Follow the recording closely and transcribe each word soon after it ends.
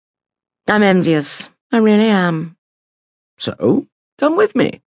I'm envious. I really am. So, come with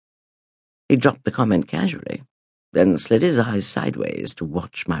me. He dropped the comment casually, then slid his eyes sideways to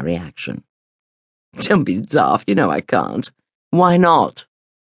watch my reaction. Don't be daft, you know I can't. Why not?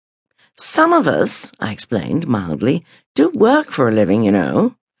 Some of us, I explained mildly, do work for a living, you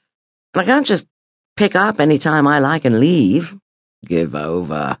know. And I can't just pick up any time I like and leave. Give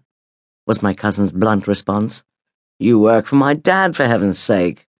over, was my cousin's blunt response. You work for my dad, for heaven's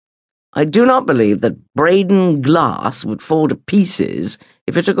sake. I do not believe that Braden Glass would fall to pieces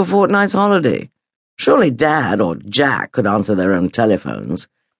if it took a fortnight's holiday. Surely Dad or Jack could answer their own telephones.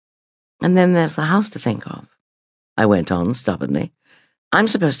 And then there's the house to think of, I went on stubbornly. I'm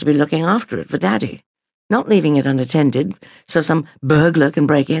supposed to be looking after it for Daddy, not leaving it unattended so some burglar can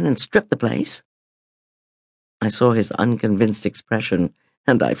break in and strip the place. I saw his unconvinced expression,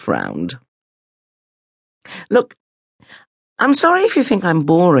 and I frowned. Look, I'm sorry if you think I'm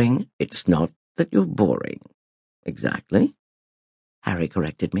boring. It's not that you're boring. Exactly, Harry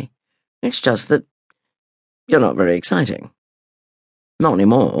corrected me. It's just that you're not very exciting. Not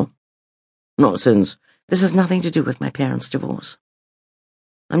anymore. Not since... This has nothing to do with my parents' divorce.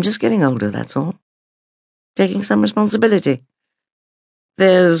 I'm just getting older, that's all. Taking some responsibility.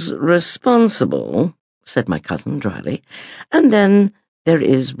 There's responsible, said my cousin dryly, and then there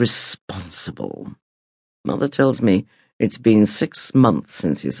is responsible. Mother tells me it's been 6 months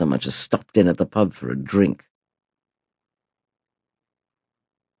since you so much as stopped in at the pub for a drink.